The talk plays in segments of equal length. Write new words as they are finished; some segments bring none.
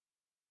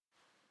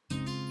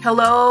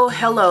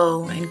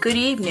Hello, and good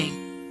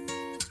evening.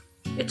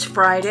 It's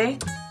Friday,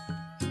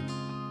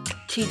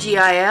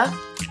 TGIF,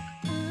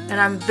 and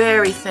I'm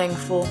very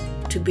thankful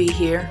to be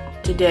here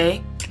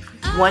today.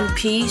 One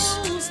piece,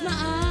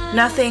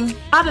 nothing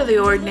out of the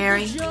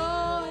ordinary.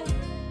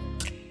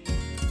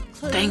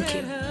 Thank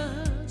you.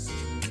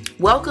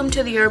 Welcome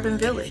to the Urban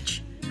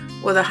Village,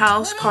 where the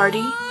house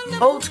party,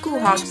 old school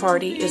house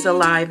party, is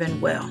alive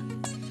and well.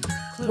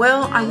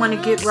 Well, I want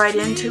to get right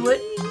into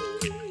it.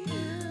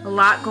 A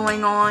lot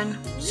going on,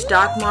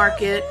 stock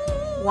market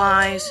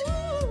wise,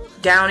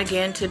 down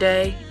again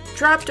today.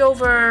 Dropped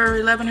over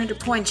 1,100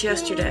 points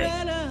yesterday.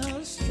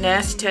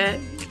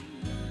 NASDAQ,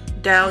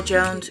 Dow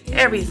Jones,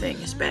 everything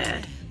is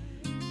bad.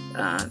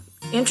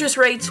 Interest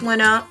rates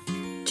went up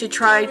to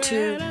try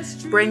to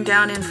bring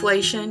down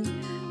inflation.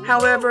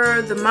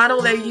 However, the model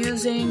they're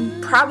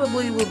using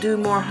probably will do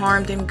more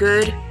harm than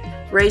good.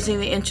 Raising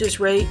the interest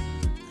rate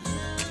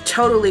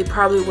probably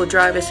will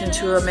drive us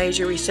into a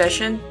major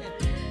recession.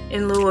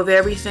 In lieu of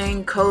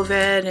everything,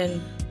 COVID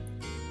and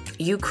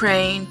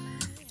Ukraine,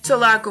 it's a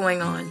lot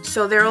going on.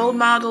 So their old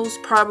models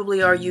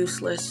probably are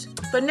useless.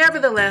 But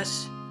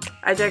nevertheless,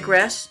 I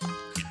digress.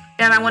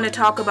 And I want to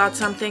talk about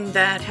something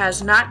that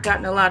has not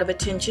gotten a lot of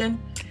attention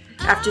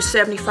after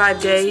 75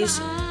 days.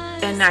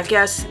 And I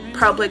guess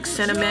public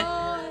sentiment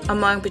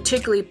among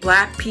particularly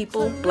black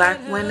people, black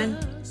women,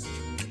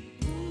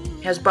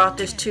 has brought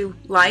this to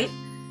light.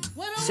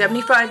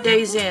 75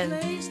 days in.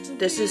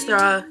 This is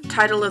the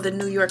title of the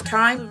New York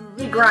Times.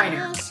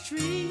 Griner.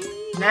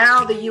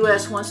 Now the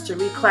U.S. wants to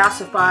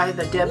reclassify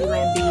the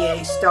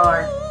WNBA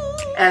star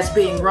as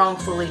being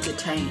wrongfully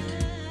detained.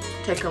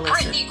 Take a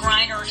listen. Britnny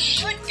Grinner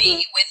should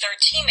be with her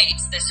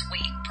teammates this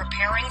week,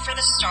 preparing for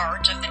the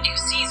start of the new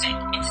season.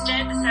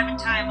 Instead, the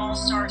 7-time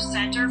All-Star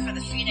center for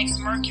the Phoenix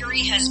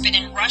Mercury has been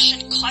in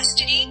Russian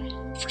custody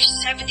for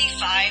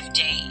 75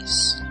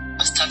 days.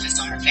 What's toughest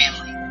on her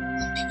family?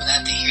 People that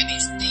have to hear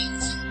these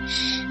things.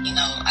 You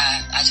know,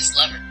 I just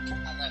love her.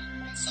 I love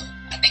her. And so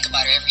I think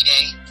about her every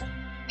day,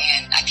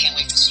 and I can't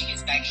wait till she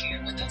gets back here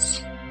with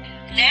us.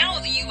 Now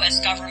the U.S.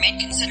 government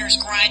considers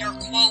Grinner,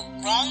 quote,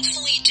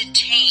 wrongfully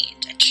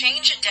detained, a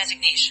change in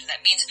designation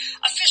that means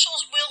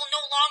officials will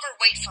no longer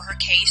wait for her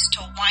case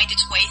to wind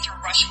its way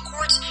through Russian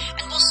courts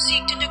and will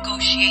seek to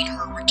negotiate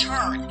her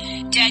return.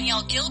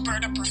 Danielle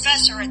Gilbert, a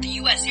professor at the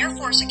U.S. Air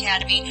Force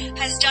Academy,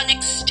 has done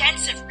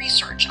extensive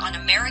research on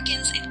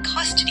Americans in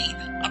custody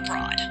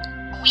abroad.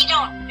 We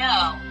don't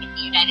know if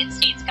the United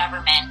States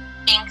government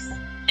thinks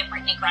that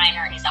Britnny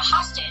Grinner is a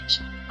hostage,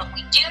 but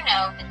we do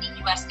know that the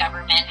U.S.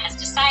 government has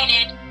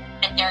decided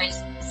that there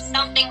is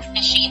something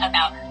fishy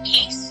about her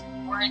case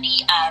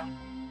worthy of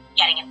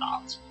getting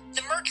involved.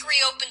 The Mercury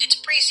opened its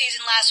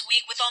preseason last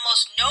week with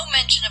almost no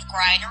mention of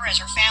Grinner as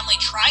her family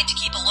tried to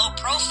keep a low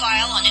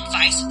profile on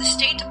advice of the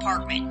State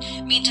Department.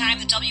 Meantime,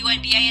 the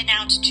WNBA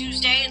announced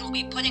Tuesday it'll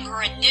be putting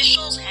her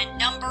initials and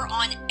number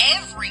on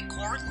every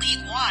court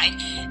league-wide,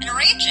 and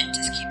her agent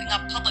is keeping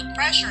up public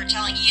pressure,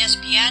 telling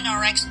ESPN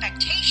our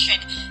expectation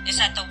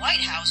is that the White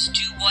House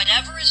do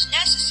whatever is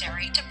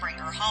necessary to bring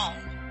her home.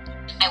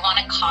 I want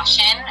to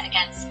caution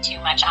against too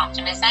much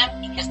optimism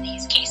because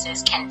these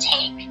cases can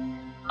take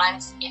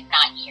months, if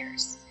not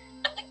years.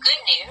 But the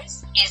good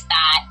news is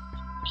that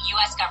the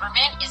U.S.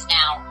 government is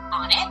now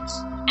on it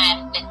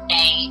and that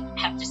they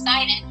have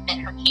decided that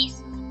her case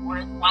is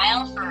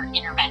worthwhile for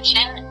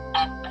intervention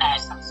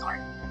of some sort.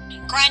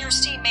 Griner's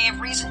team may have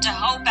reason to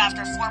hope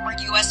after former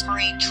U.S.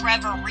 Marine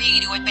Trevor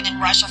Reed, who had been in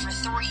Russia for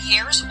 3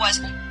 years,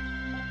 was...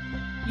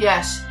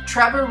 Yes,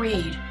 Trevor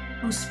Reed,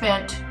 who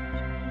spent,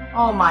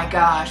 oh my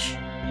gosh,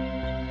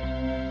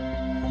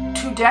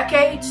 2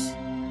 decades,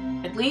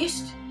 at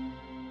least,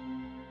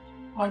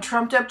 on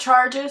trumped-up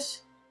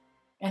charges,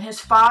 and his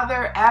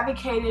father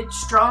advocated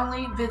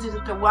strongly,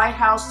 visited the White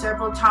House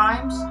several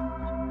times.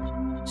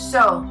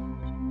 So,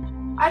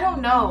 I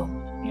don't know,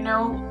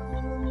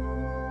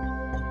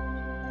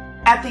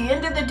 at the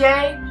end of the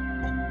day,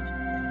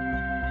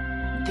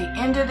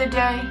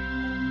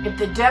 if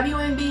the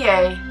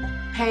WNBA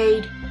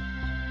paid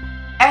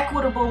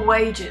equitable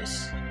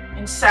wages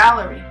and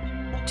salary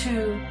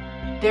to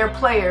their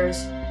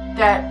players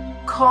that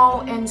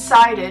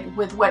coincided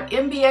with what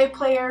NBA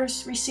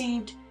players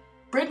received,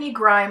 Britney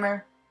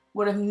Grinner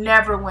would have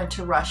never went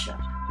to Russia.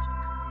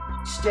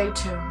 Stay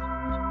tuned.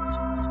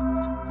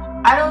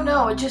 I don't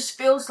know, it just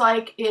feels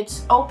like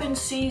it's open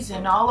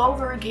season all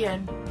over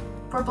again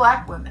for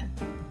black women.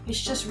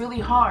 It's just really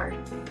hard.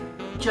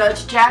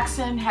 Judge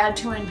Jackson had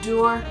to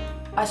endure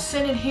a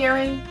Senate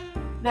hearing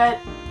that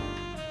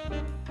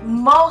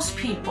most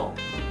people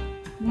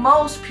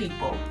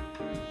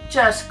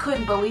just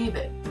couldn't believe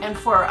it. And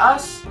for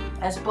us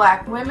as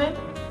black women,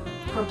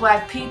 for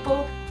black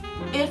people,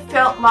 it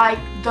felt like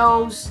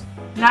those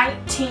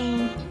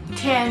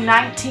 1910,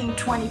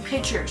 1920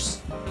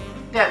 pictures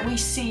that we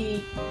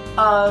see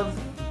of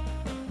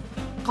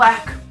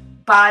black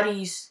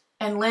bodies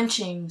and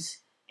lynchings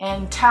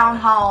and town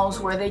halls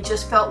where they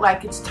just felt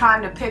like it's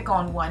time to pick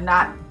on one,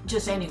 not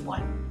just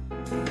anyone.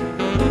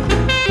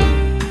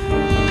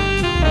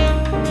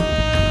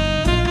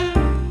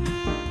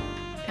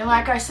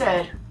 like I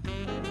said,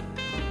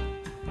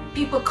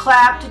 people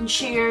clapped and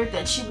cheered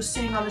that she was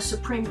sitting on the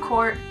Supreme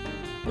Court.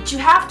 But you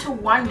have to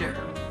wonder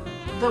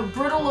the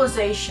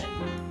brutalization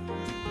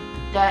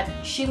that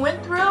she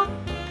went through.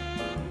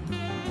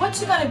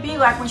 What's it going to be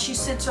like when she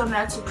sits on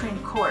that Supreme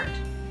Court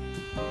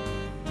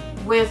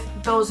with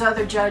those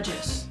other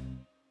judges?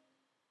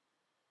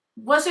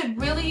 Was it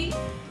really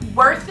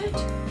worth it?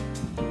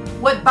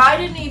 What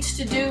Biden needs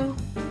to do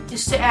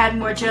is to add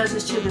more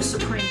judges to the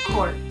Supreme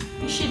Court.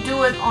 He should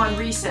do it on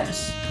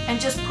recess and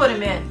just put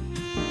him in.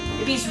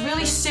 If he's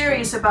really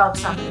serious about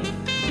something,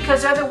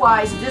 because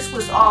otherwise this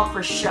was all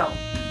for show.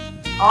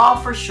 All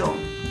for show.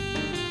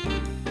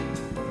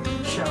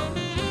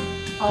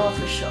 All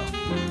for show.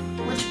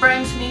 Which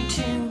brings me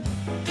to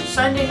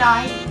Sunday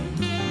night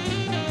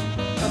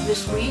of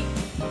this week.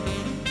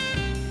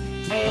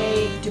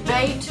 A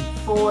debate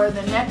for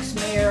the next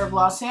mayor of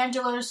Los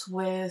Angeles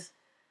with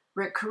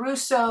Rick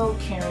Caruso,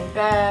 Karen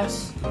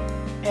Bass,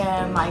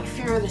 and Mike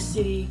Fuhrer, the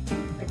city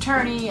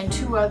attorney, and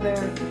two other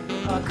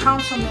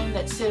councilmen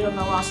that sit on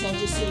the Los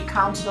Angeles City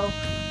Council.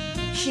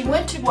 She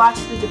went to watch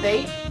the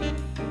debate,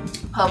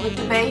 public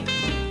debate,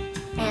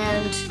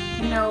 and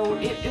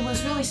it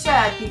was really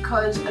sad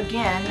because,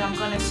 again, I'm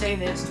going to say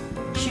this,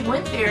 she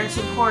went there in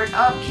support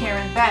of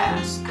Karen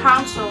Bass,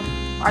 Congresswoman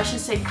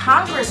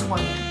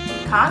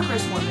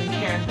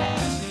Karen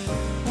Bass,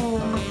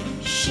 whom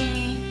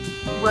she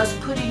was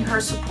putting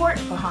her support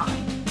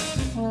behind,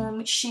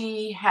 whom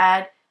she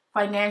had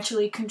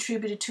financially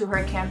contributed to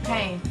her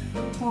campaign,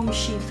 whom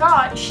she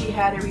thought she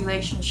had a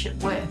relationship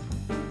with.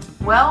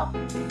 Well,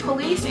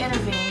 police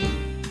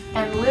intervened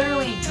and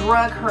literally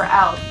drug her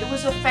out. It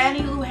was a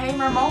Fannie Lou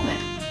Hamer moment.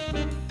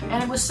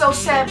 And it was so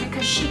sad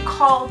because she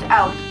called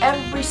out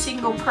every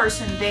single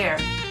person there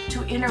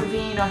to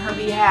intervene on her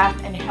behalf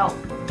and help.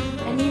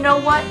 And you know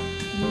what?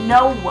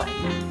 No one,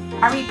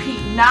 I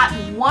repeat, not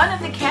one of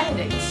the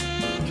candidates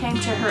came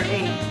to her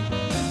aid.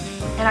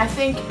 And I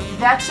think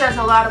that says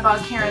a lot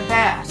about Karen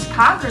Bass,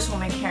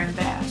 Congresswoman Karen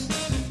Bass.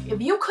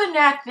 If you couldn't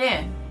act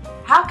then,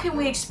 how can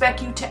we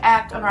expect you to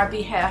act on our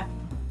behalf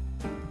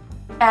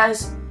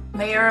as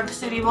mayor of the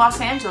city of Los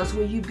Angeles?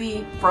 Will you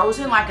be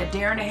frozen like a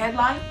deer in a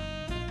headlight?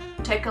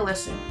 Take a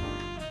listen.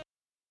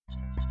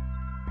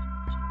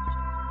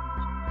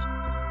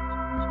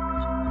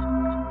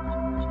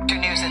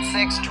 News at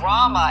 6,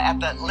 drama at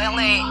the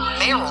Lilly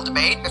mayoral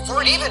debate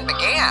before it even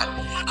began.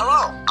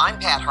 Hello, I'm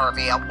Pat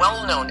Harvey. A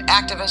well-known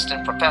activist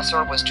and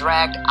professor was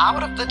dragged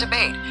out of the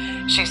debate.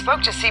 She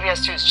spoke to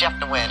CBS 2's Jeff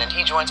Nguyen, and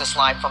he joins us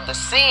live from the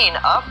scene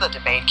of the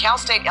debate, Cal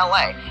State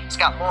LA. He's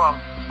got more on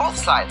both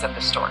sides of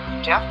the story.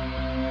 Jeff?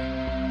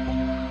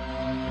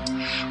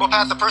 Well,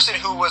 Pat, the person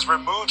who was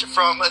removed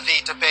from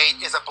the debate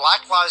is a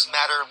Black Lives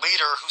Matter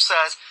leader who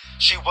says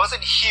she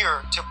wasn't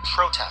here to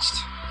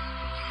protest.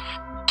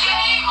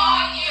 Shame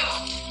on you!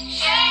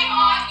 Shame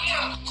on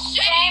you!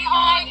 Shame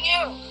on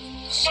you!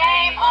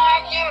 Shame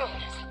on you!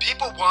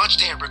 People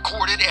watched and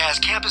recorded as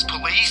campus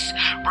police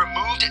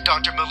removed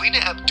Dr. MELINA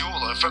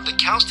Abdullah from the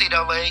Cal State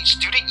LA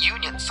Student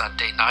Union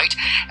Sunday night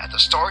at the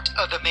start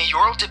of the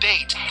mayoral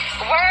debate.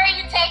 Where are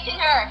you taking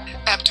her?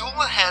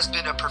 Abdullah has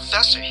been a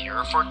professor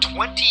here for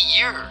 20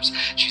 years.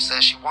 She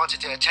says she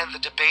wanted to attend the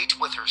debate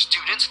with her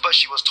students, but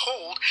she was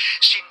told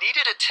she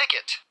needed a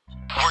ticket.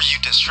 Were you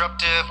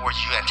disruptive? Were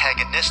you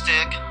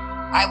antagonistic?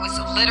 I was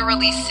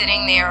literally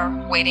sitting there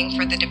waiting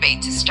for the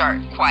debate to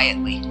start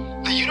quietly.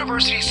 The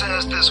university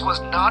says this was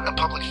not a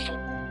public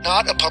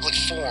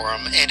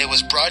forum, and it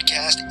was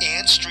broadcast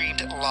and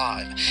streamed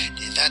live.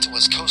 The event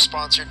was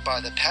co-sponsored by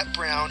the Pat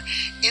Brown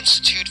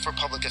Institute for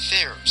Public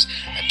Affairs.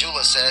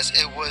 Abdullah says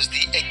it was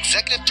the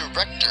executive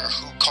director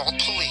who called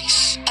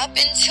police. Up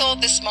until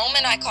this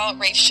moment, I call it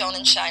Rafe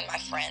Shonenshine, my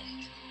friend.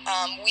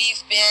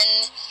 We've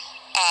been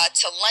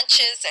to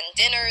lunches and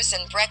dinners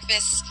and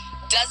breakfasts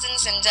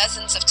dozens and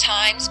dozens of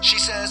times. She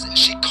says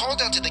she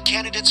called out to the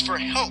candidates for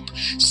help,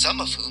 some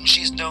of whom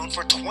she's known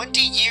for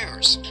 20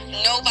 years.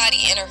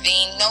 Nobody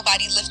intervened.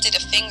 Nobody lifted a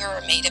finger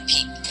or made a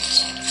peep.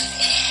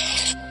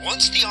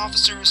 Once the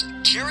officers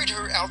carried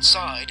her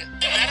outside,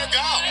 Let her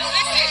go!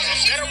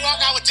 Let her walk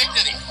out with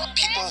dignity!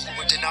 People who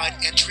were denied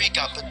entry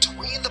got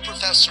between the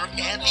professor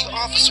and the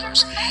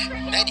officers.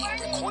 Many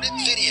recorded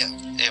video.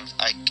 If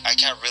I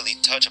can't really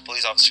touch a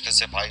police officer,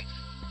 because if I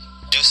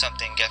do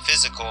something, get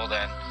physical,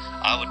 then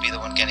I would be the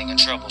one getting in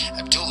trouble.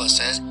 Abdullah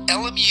says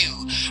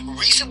LMU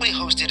recently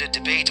hosted a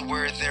debate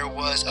where there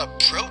was a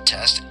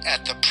protest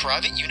at the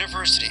private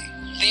university.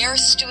 Their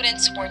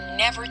students were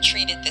never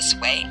treated this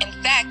way. In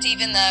fact,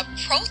 even the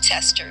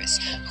protesters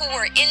who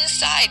were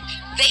inside,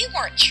 they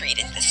weren't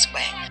treated this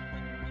way.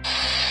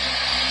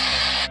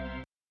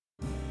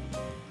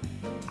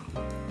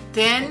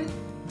 Then,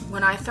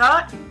 when I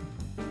thought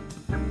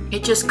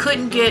it just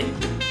couldn't get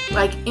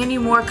any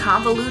more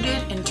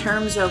convoluted in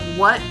terms of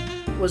what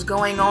was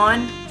going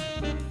on,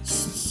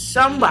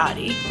 someone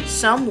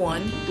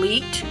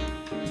leaked,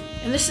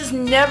 and this has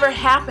never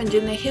happened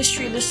in the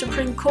history of the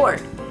Supreme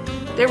Court.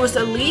 There was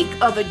a leak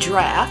of a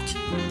draft,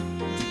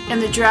 and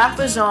the draft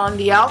was on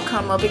the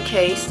outcome of a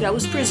case that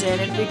was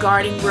presented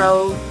regarding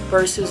Roe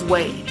v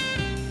Wade.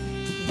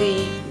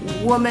 the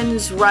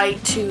woman's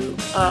right to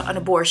an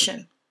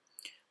abortion.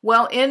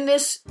 Well, in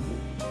this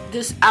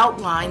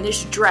outline,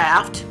 this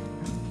draft,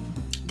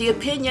 the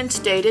opinion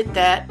stated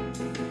that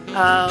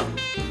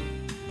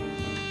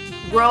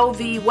Roe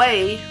V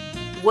Wade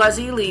was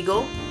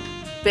illegal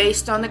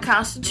based on the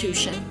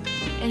Constitution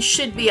and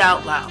should be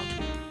outlawed.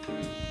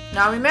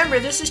 Now remember,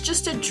 this is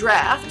just a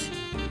draft.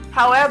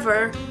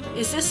 However,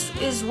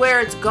 is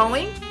where it's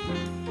going?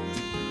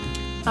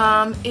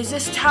 Is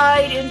this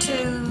tied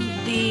into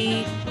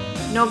the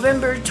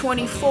November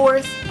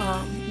 24th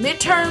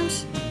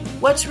midterms?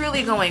 What's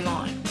really going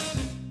on?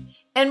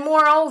 And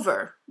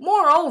moreover,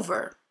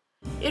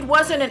 it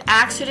wasn't an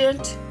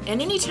accident.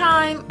 And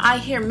anytime I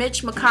hear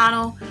Mitch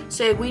McConnell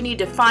say we need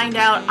to find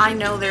out, I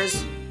know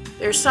there's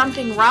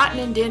something rotten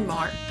in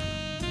Denmark.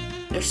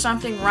 There's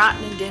something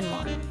rotten in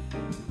Denmark.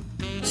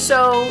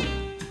 So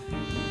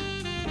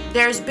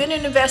there's been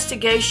an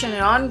investigation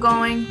and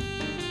ongoing.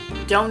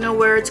 Don't know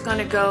where it's going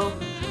to go.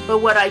 But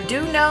what I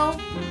do know,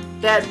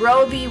 that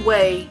Roe v.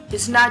 Wade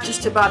is not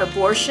just about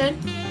abortion.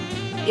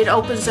 It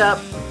opens up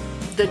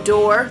the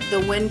door,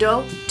 the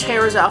window,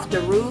 tears off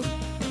the roof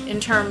in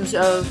terms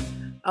of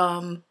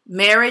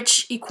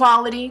marriage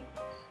equality,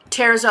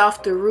 tears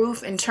off the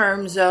roof in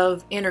terms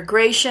of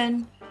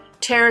integration,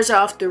 tears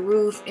off the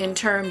roof in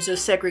terms of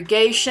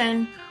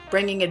segregation,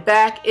 bringing it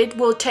back. It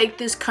will take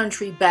this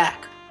country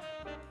back.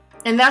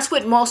 And that's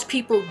what most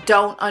people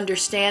don't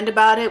understand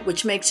about it,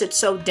 which makes it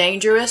so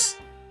dangerous.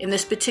 In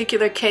this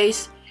particular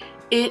case,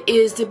 it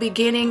is the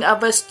beginning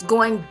of us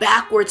going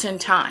backwards in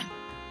time.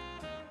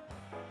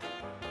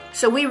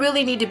 So we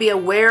really need to be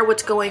aware of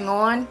what's going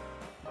on.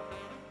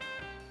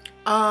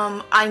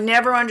 I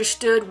never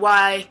understood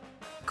why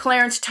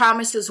Clarence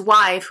Thomas's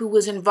wife, who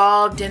was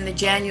involved in the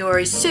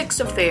January 6th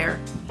affair,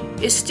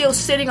 is still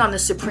sitting on the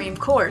Supreme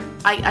Court.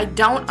 I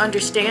don't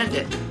understand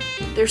it.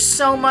 There's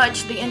so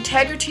much, the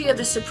integrity of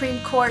the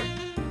Supreme Court,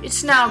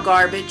 it's now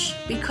garbage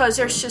because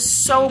there's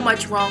just so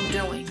much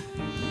wrongdoing.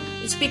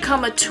 It's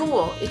become a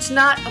tool. It's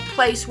not a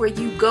place where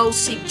you go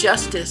seek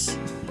justice,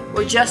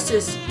 where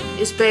justice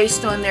is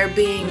based on there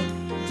being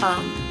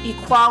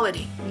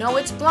equality. No,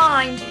 it's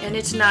blind and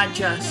it's not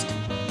just.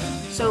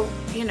 So,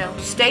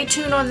 stay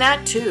tuned on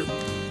that too.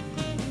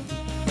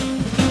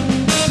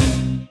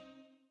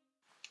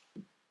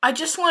 I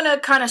just want to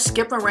kind of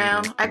skip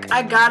around.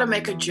 I gotta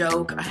make a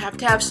joke. I have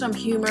to have some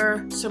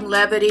humor, some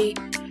levity,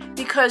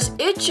 because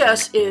it's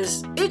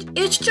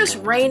just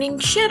raining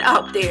shit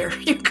out there,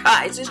 you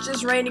guys. It's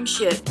just raining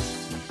shit.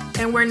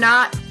 And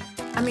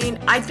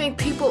I think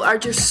people are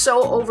just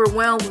so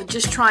overwhelmed with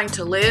just trying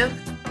to live.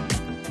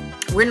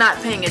 We're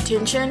not paying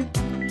attention,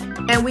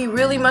 and we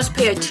really must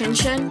pay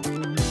attention.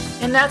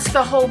 And that's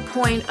the whole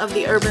point of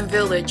the urban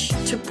village,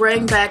 to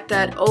bring back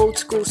that old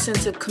school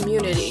sense of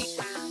community,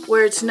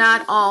 where it's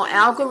not all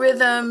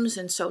algorithms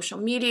and social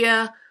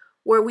media,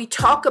 where we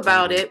talk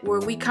about it,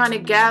 where we kind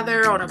of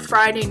gather on a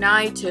Friday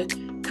night to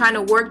kind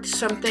of work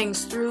some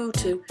things through,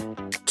 to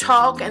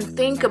talk and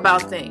think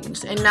about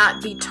things and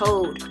not be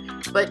told,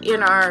 but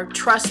in our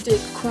trusted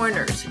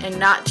corners, and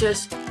not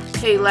just,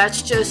 hey,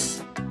 let's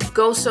just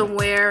go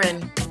somewhere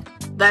and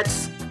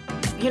let's,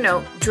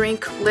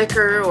 drink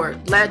liquor, or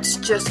let's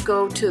just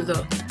go to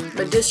the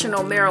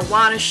medicinal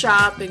marijuana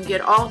shop and get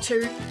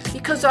altered,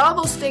 because all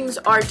those things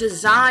are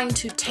designed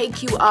to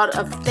take you out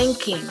of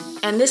thinking.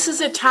 And this is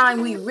a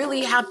time we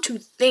really have to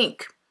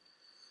think.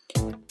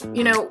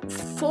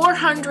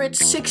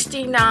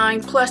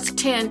 469 plus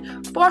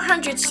 10,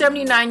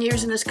 479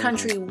 years in this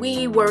country,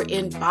 we were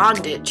in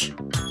bondage.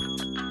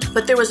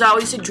 But there was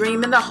always a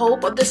dream and the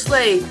hope of the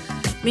slave,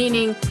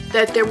 meaning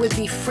that there would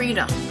be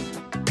freedom.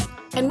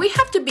 And we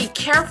have to be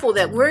careful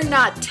that we're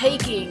not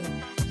taking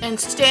and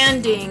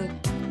standing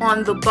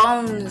on the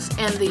bones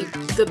and the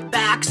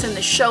backs and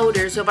the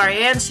shoulders of our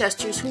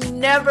ancestors who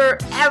never,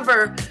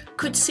 ever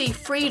could see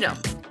freedom.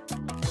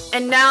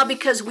 And now,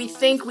 because we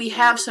think we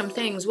have some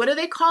things, what do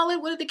they call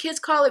it? What do the kids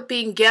call it?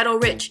 Being ghetto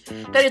rich.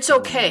 That it's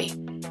okay.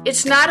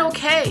 It's not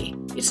okay.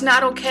 It's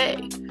not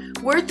okay.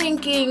 We're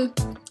thinking,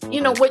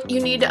 what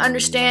you need to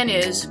understand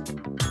is,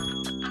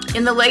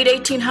 in the late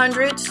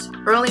 1800s,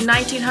 early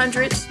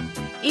 1900s,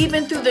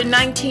 even through the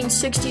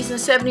 1960s and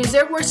 70s,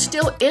 there were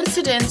still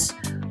incidents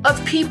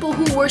of people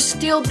who were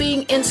still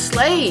being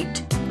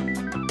enslaved.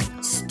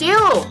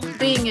 Still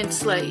being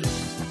enslaved.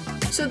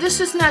 So this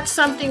is not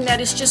something that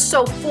is just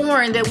so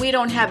foreign that we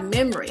don't have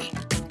memory.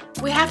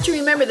 We have to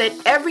remember that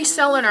every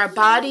cell in our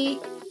body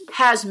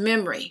has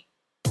memory.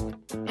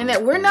 And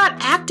that we're not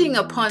acting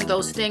upon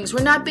those things.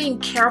 We're not being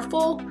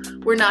careful.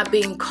 We're not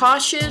being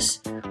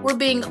cautious. We're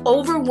being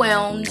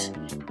overwhelmed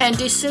and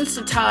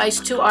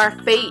desensitized to our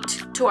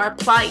fate, to our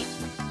plight.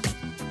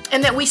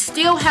 And that we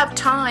still have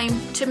time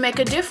to make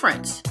a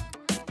difference.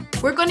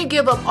 We're going to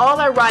give up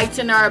all our rights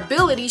and our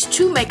abilities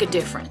to make a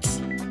difference.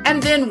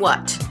 And then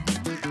what?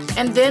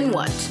 And then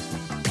what?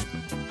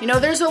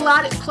 There's a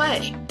lot at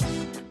play.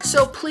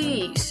 So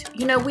please,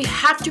 we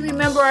have to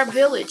remember our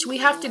village. We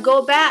have to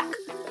go back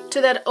to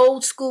that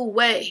old school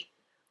way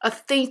of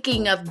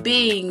thinking, of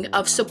being,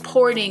 of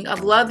supporting,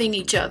 of loving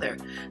each other,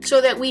 so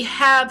that we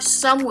have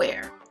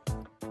somewhere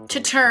to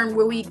turn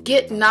where we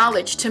get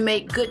knowledge to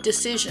make good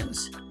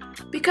decisions.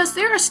 Because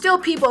there are still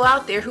people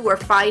out there who are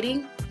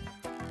fighting,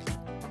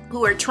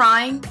 who are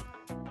trying,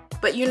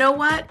 but you know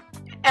what?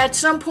 At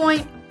some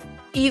point,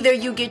 either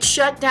you get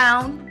shut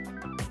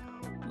down,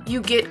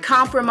 you get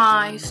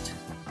compromised,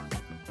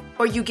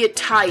 or you get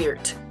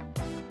tired.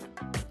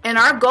 And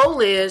our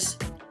goal is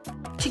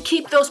to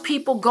keep those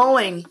people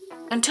going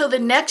until the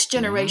next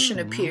generation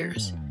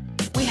appears.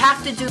 We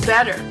have to do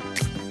better.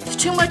 There's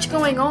too much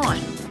going on.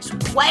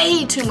 There's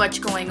way too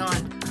much going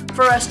on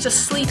for us to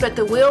sleep at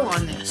the wheel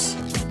on this.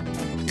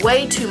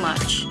 Way too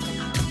much.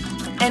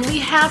 And we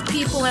have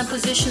people in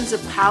positions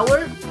of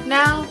power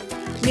now,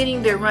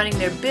 meaning they're running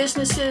their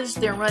businesses,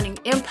 they're running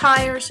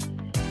empires,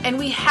 and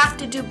we have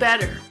to do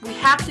better. We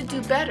have to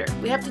do better.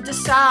 We have to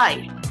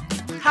decide,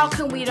 how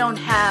come we don't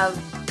have,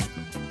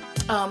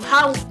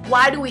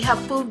 why do we have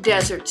food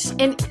deserts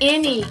in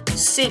any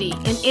city,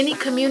 in any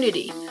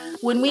community,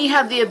 when we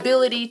have the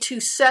ability to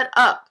set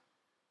up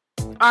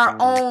our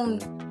own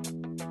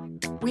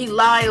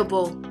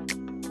reliable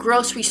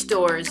grocery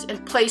stores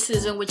and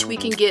places in which we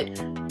can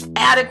get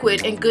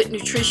adequate and good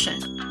nutrition?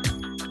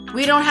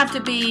 We don't have to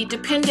be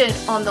dependent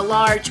on the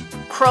large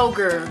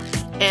Kroger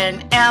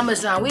and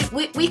Amazon.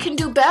 We can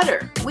do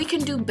better. We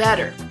can do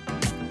better.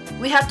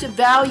 We have to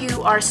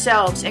value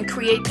ourselves and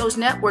create those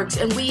networks,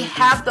 and we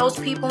have those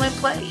people in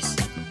place.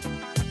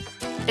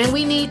 And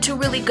we need to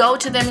really go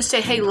to them and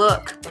say, hey,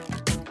 look,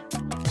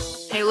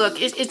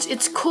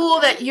 it's cool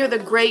that you're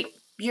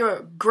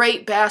a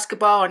great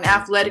basketball and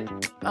athletic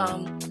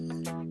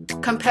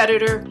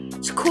competitor.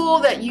 It's cool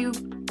that you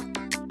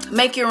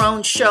make your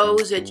own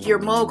shows, that you're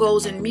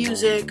moguls in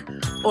music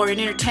or in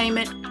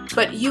entertainment,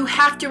 but you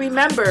have to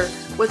remember,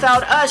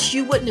 without us,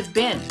 you wouldn't have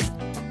been.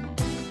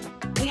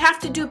 We have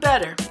to do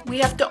better. We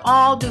have to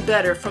all do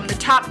better. From the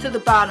top to the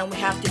bottom, we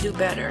have to do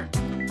better.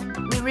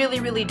 We really,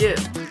 really do.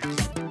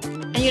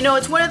 And you know,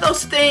 it's one of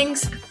those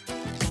things,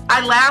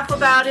 I laugh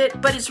about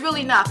it, but it's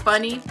really not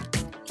funny.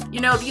 You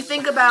know, if you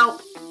think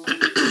about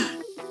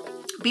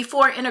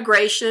before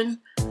integration,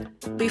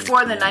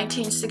 before the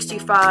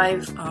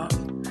 1965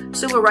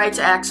 Civil Rights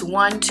Acts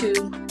 1, 2,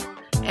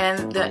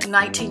 and the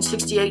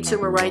 1968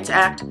 Civil Rights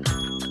Act,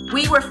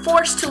 we were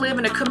forced to live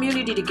in a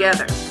community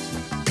together.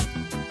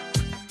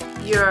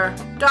 Your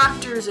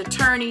doctors,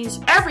 attorneys,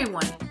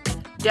 everyone,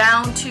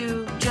 down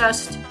to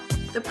just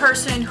the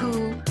person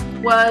who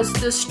was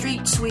the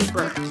street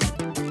sweeper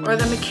or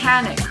the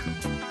mechanic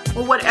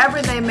or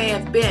whatever they may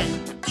have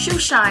been, shoe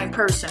shine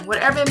person,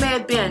 whatever it may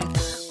have been,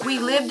 we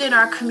lived in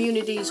our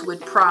communities with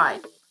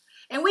pride.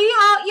 And we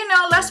all, you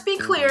know, let's be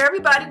clear,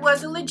 everybody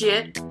wasn't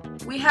legit.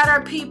 We had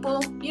our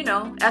people, you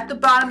know, at the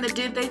bottom that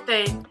did their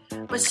thing.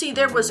 But see,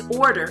 there was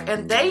order,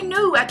 and they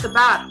knew at the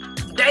bottom.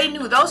 They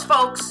knew, those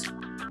folks,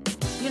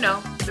 you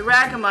know, the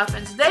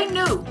ragamuffins, they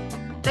knew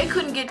they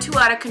couldn't get too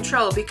out of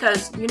control,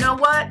 because you know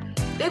what?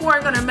 They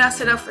weren't going to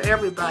mess it up for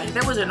everybody.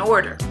 There was an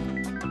order.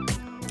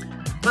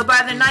 But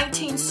by the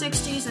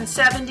 1960s and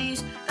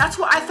 70s, that's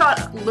why I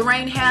thought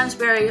Lorraine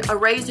Hansberry, A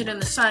Raisin in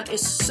the Sun,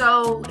 is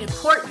so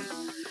important,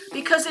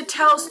 because it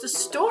tells the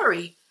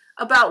story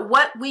about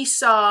what we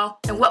saw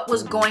and what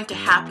was going to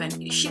happen.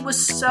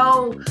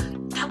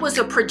 That was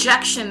a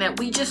projection that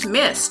we just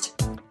missed.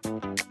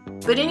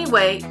 But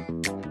anyway,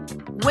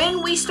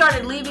 when we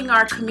started leaving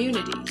our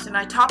communities, and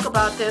I talk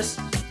about this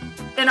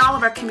in all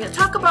of our communities,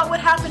 talk about what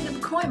happened in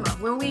Pacoima,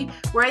 when we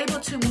were able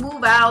to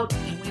move out,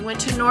 and we went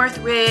to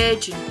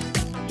Northridge,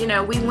 and you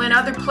know, we went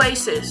other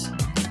places.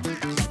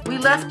 We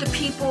left the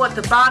people at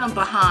the bottom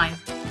behind,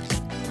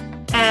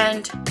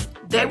 and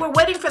they were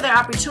waiting for their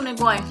opportunity,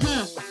 going,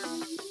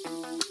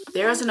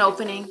 there's an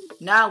opening.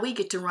 Now we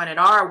get to run it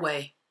our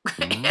way.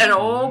 And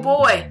oh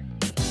boy,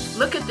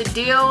 look at the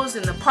deals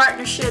and the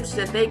partnerships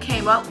that they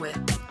came up with.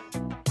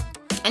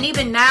 And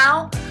even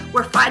now,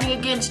 we're fighting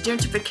against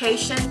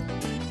gentrification,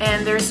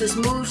 and there's this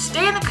move,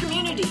 stay in the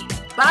community,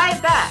 buy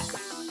it back,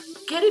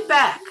 get it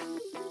back.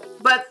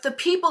 But the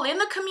people in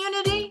the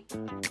community,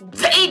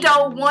 they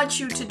don't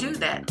want you to do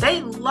that.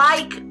 They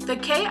like the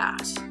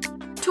chaos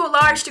to a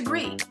large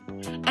degree.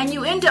 And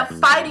you end up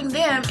fighting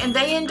them, and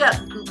they end up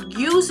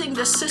using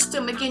the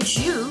system against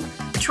you,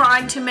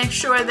 trying to make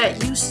sure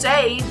that you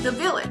save the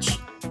village.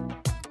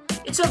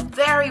 It's a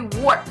very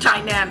warped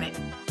dynamic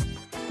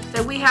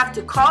that we have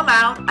to call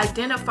out,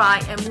 identify,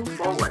 and move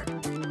forward.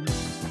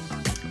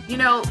 You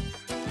know,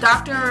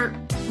 Dr.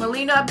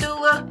 MELINA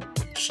Abdullah,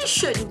 she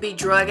shouldn't be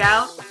drug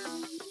out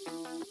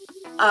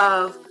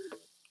of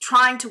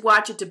trying to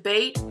watch a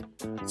debate,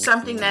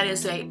 something that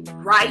is a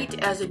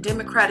right as a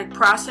democratic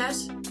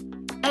process.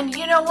 And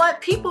you know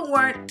what? People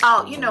weren't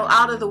out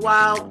of the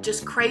wild,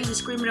 just crazy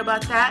screaming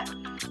about that.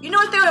 You know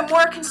what they were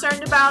more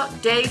concerned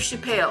about? Dave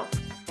Chappelle.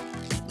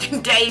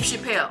 Dave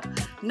Chappelle.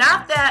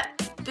 Not that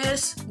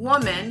this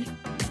woman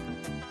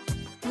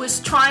was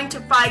trying to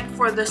fight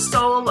for the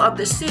soul of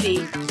the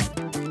city,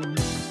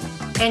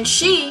 and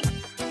she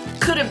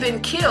could have been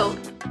killed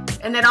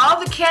And then all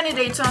the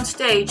candidates on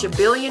stage, a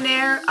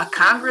billionaire, a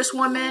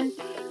congresswoman,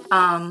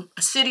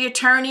 a city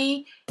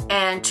attorney,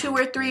 and 2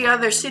 or 3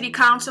 other city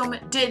councilmen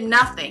did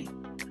nothing.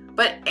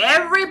 But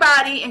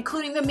everybody,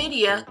 including the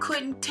media,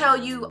 couldn't tell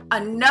you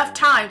enough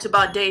times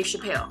about Dave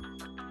Chappelle.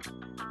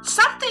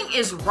 Something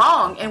is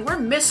wrong and we're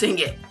missing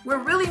it.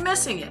 We're really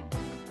missing it.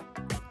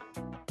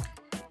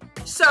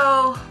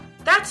 So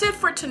that's it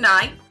for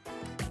tonight.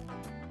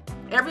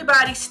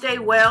 Everybody stay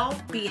well,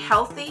 be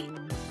healthy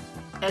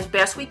as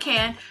best we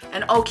can.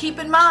 And keep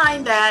in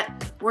mind that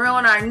we're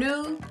on our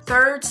new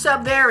 3rd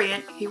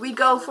subvariant. Here we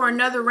go for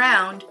another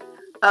round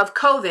of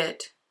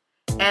COVID.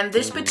 And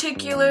this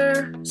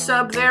particular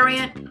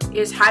subvariant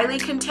is highly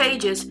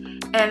contagious.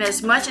 And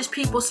as much as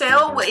people say,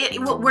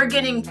 we're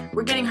getting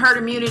herd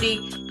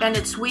immunity and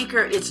it's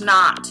weaker, it's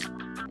not.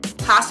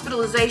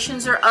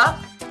 Hospitalizations are up.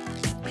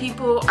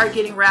 People are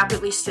getting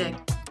rapidly sick.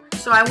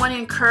 So I want to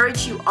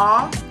encourage you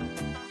all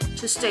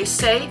to stay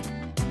safe.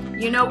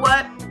 You know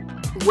what?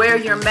 Wear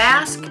your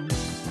mask.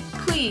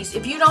 Please,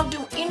 if you don't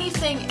do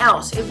anything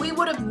else, if we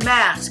would have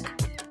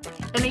masked,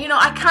 and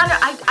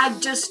I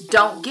just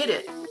don't get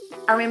it.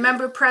 I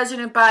remember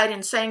President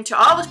Biden saying to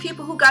all those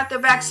people who got their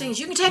vaccines,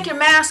 you can take your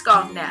mask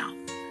off now.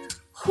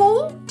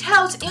 Who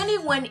tells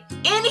anyone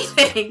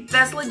anything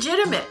that's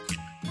legitimate?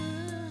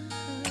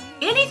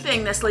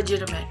 Anything that's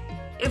legitimate.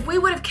 If we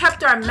would have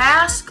kept our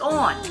mask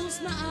on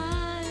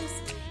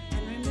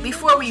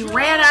before we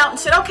ran out and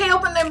said, okay,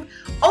 open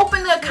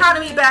the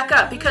economy back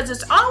up, because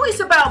it's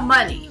always about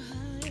money.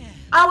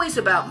 Always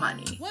about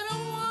money.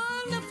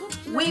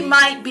 We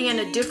might be in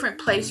a different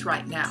place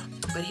right now,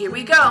 but here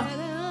we go.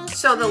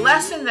 So the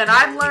lesson that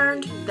I've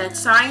learned, that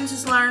science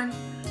has learned,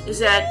 is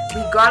that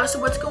regardless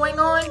of what's going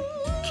on,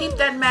 keep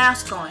that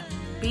mask on.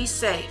 Be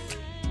safe.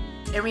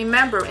 And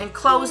remember, in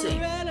closing,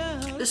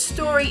 the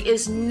story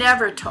is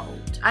never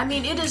told. I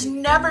mean, it is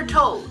never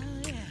told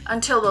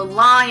until the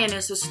lion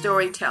is a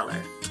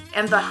storyteller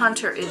and the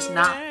hunter is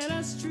not.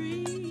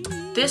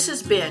 This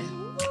has been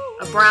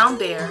a Brown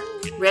Bear,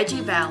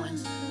 Reggie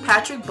Valens,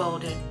 Patrick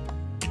Bolden,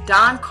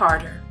 Don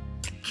Carter,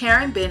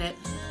 Karen Bennett,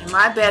 and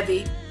my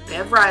bevy,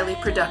 Bev Riley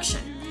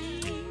production.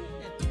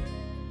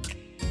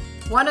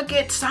 Want to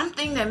get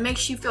something that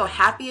makes you feel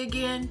happy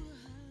again?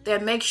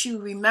 That makes you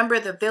remember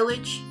the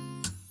village?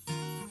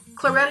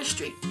 Claretta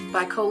Street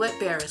by Colette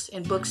Barris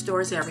in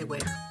bookstores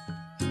everywhere.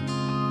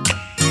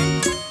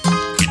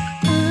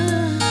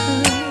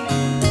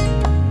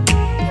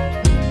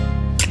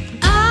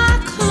 I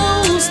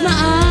close my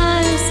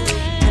eyes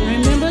and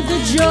remember the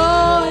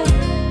joy.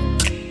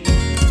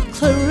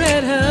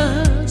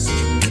 Claretta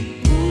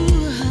Street.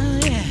 Ooh,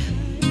 yeah.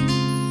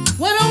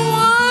 What a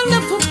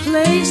wonderful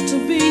place to